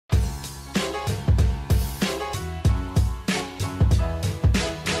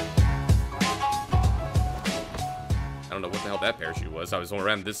what that parachute was. I was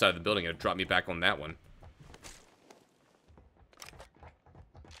around this side of the building and it dropped me back on that one.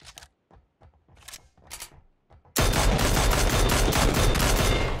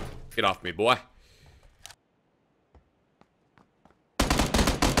 Get off me, boy.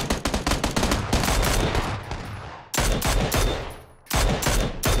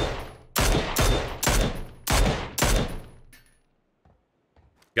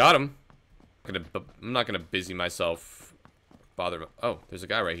 Got him. I'm not gonna busy myself. Bother. Oh, there's a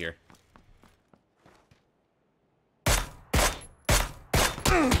guy right here.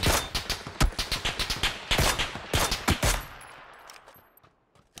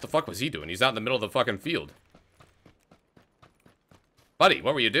 What the fuck was he doing? He's out in the middle of the fucking field. Buddy,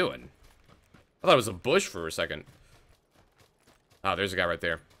 what were you doing? I thought it was a bush for a second. Oh, there's a guy right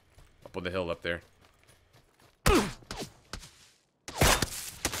there. Up on the hill up there.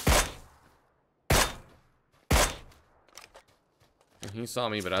 He saw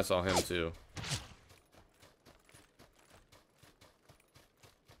me, but I saw him too.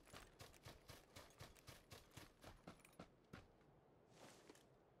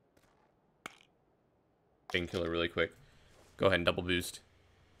 Painkiller really quick. Go ahead and double boost.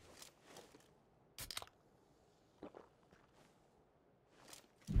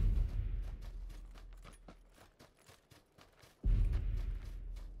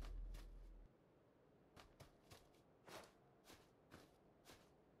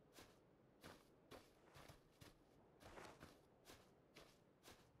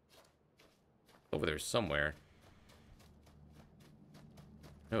 Over there somewhere.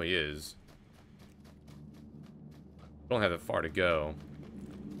 Oh, he is. Don't have that far to go.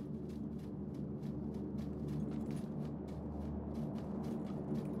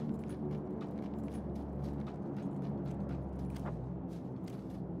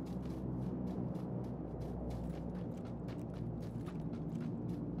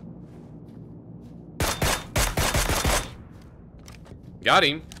 Got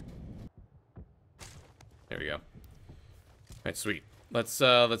him. There we go. Alright, sweet. Let's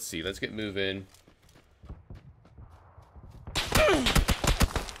see. Let's get moving.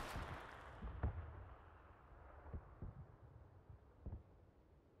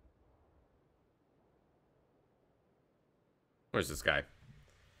 Where's this guy?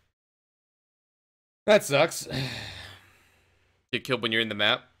 That sucks. Get killed when you're in the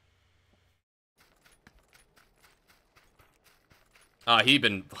map. He'd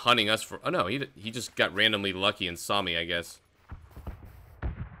been hunting us for... Oh, no, he just got randomly lucky and saw me, I guess.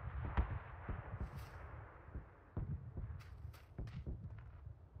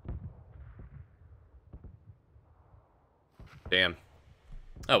 Damn.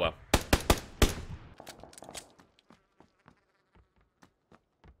 Oh, well.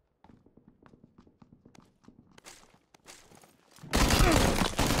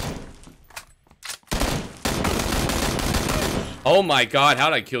 Oh my god,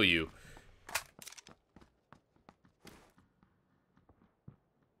 how'd I kill you? I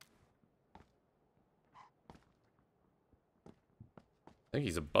think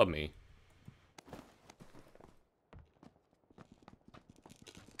he's above me.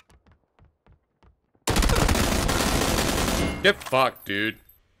 Get fucked, dude.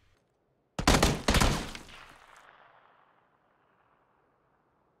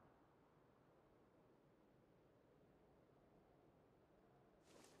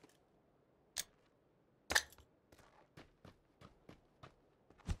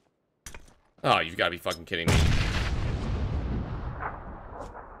 Oh, you've got to be fucking kidding me.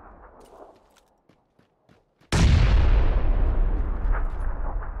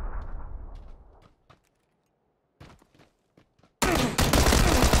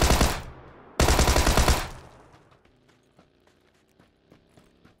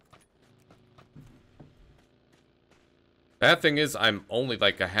 Bad thing is, I'm only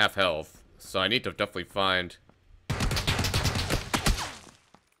like a half health, so I need to definitely find...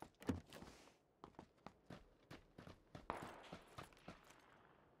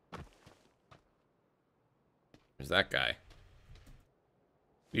 There's that guy.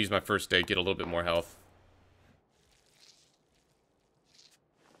 Use my first aid, get a little bit more health.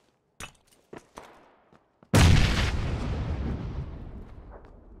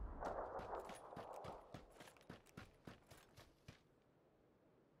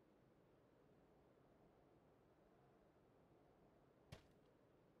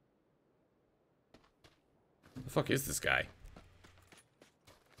 The fuck is this guy?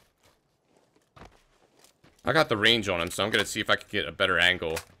 I got the range on him, so I'm gonna see if I can get a better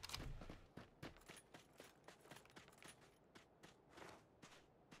angle.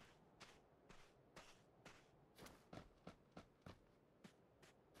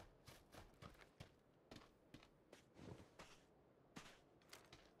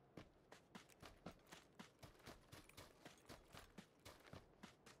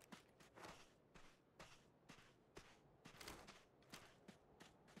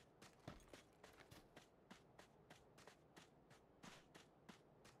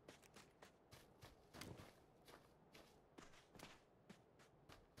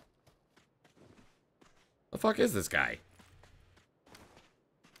 The fuck is this guy?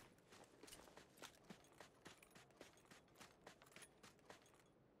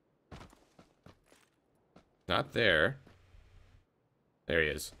 Not there. There he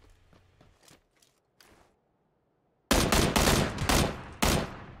is.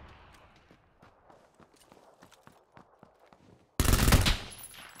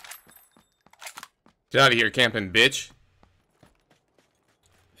 Get out of here, camping bitch.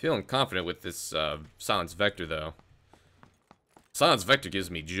 Feeling confident with this silence vector, though. Silence vector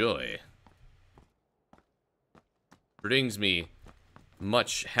gives me joy. Brings me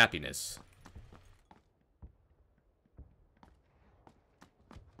much happiness.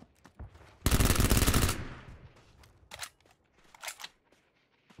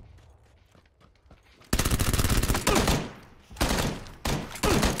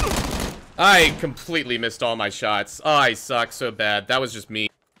 I completely missed all my shots. Oh, I suck so bad. That was just me.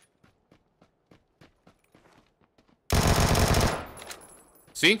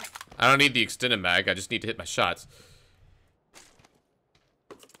 See? I don't need the extended mag. I just need to hit my shots.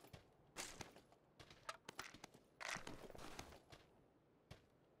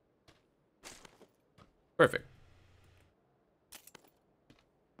 Perfect.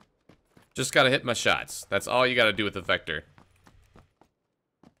 Just gotta hit my shots. That's all you gotta do with the vector.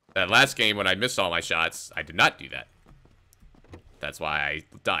 That last game, when I missed all my shots, I did not do that. That's why I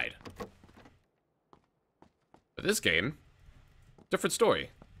died. But this game, different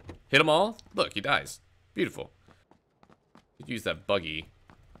story. Hit him all. Look, he dies. Beautiful. Could use that buggy.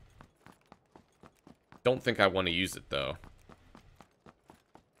 Don't think I want to use it, though.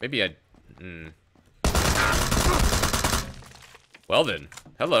 Maybe I... Well then.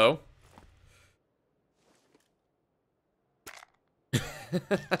 Hello.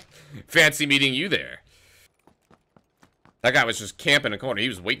 Fancy meeting you there. That guy was just camping in a corner. He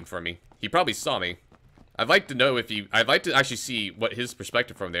was waiting for me. He probably saw me. I'd like to know if he... I'd like to actually see what his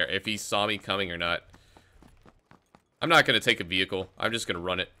perspective from there, if he saw me coming or not. I'm not going to take a vehicle. I'm just going to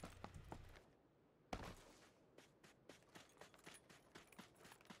run it.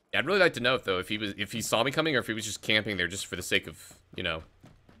 Yeah, I'd really like to know, though, if he saw me coming or if he was just camping there just for the sake of, you know,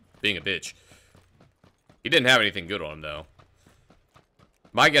 being a bitch. He didn't have anything good on him, though.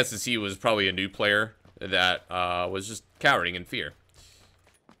 My guess is he was probably a new player that was just cowering in fear.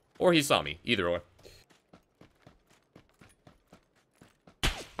 Or he saw me. Either or.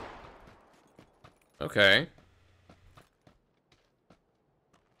 Okay.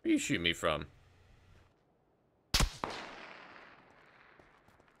 Where you shoot me from?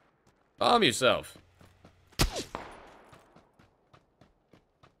 Bomb yourself.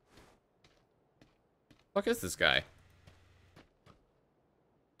 Fuck is this guy?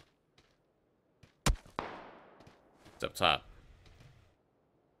 It's up top.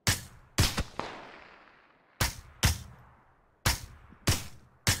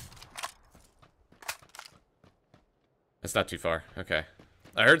 That's not too far. Okay.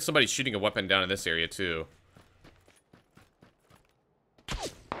 I heard somebody shooting a weapon down in this area, too.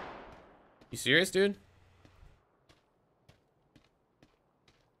 You serious, dude?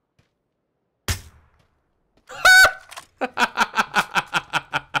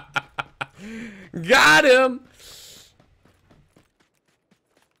 Got him!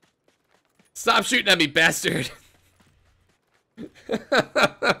 Stop shooting at me, bastard!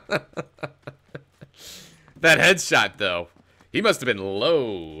 That headshot, though. He must have been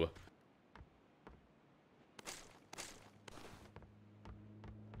low.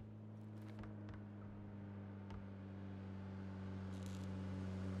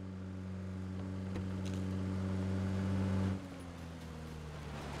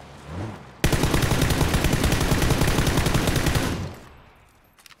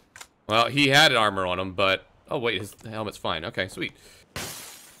 Well, he had armor on him, but... Oh, wait, his helmet's fine. Okay, sweet.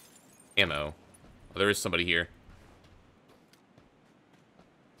 Ammo. Oh, there is somebody here.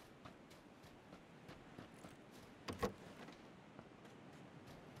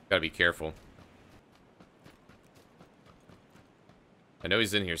 Gotta be careful. I know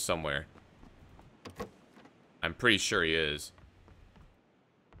he's in here somewhere. I'm pretty sure he is.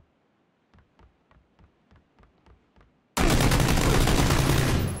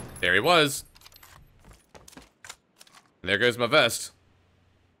 There he was. And there goes my vest.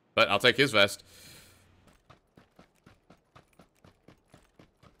 But I'll take his vest.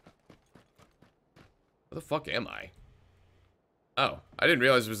 Where the fuck am I? Oh, I didn't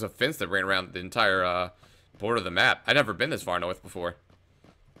realize there was a fence that ran around the entire border of the map. I'd never been this far north before.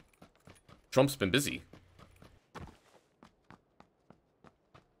 Trump's been busy.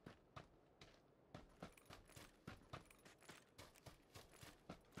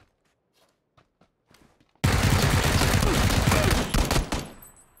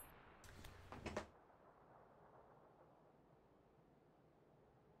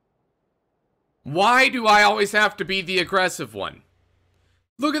 Why do I always have to be the aggressive one?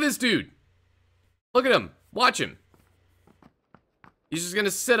 Look at this dude. Look at him. Watch him. He's just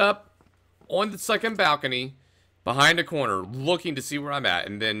gonna sit up on the second balcony behind a corner looking to see where I'm at,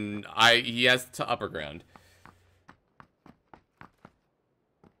 and then he has to upper ground.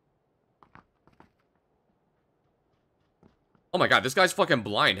 Oh my god, this guy's fucking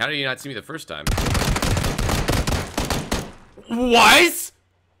blind. How did he not see me the first time? What?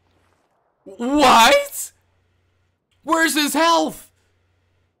 What? Where's his health?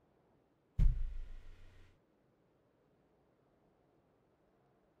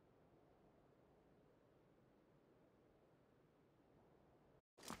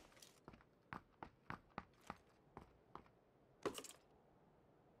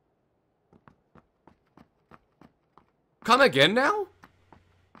 Come again now?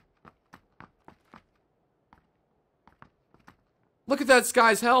 Look at that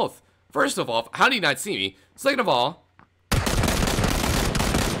guy's health. First of all, how did he not see me? Second of all,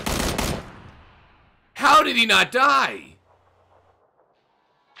 how did he not die?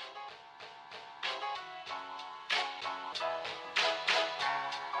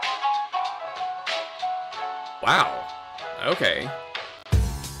 Wow. Okay.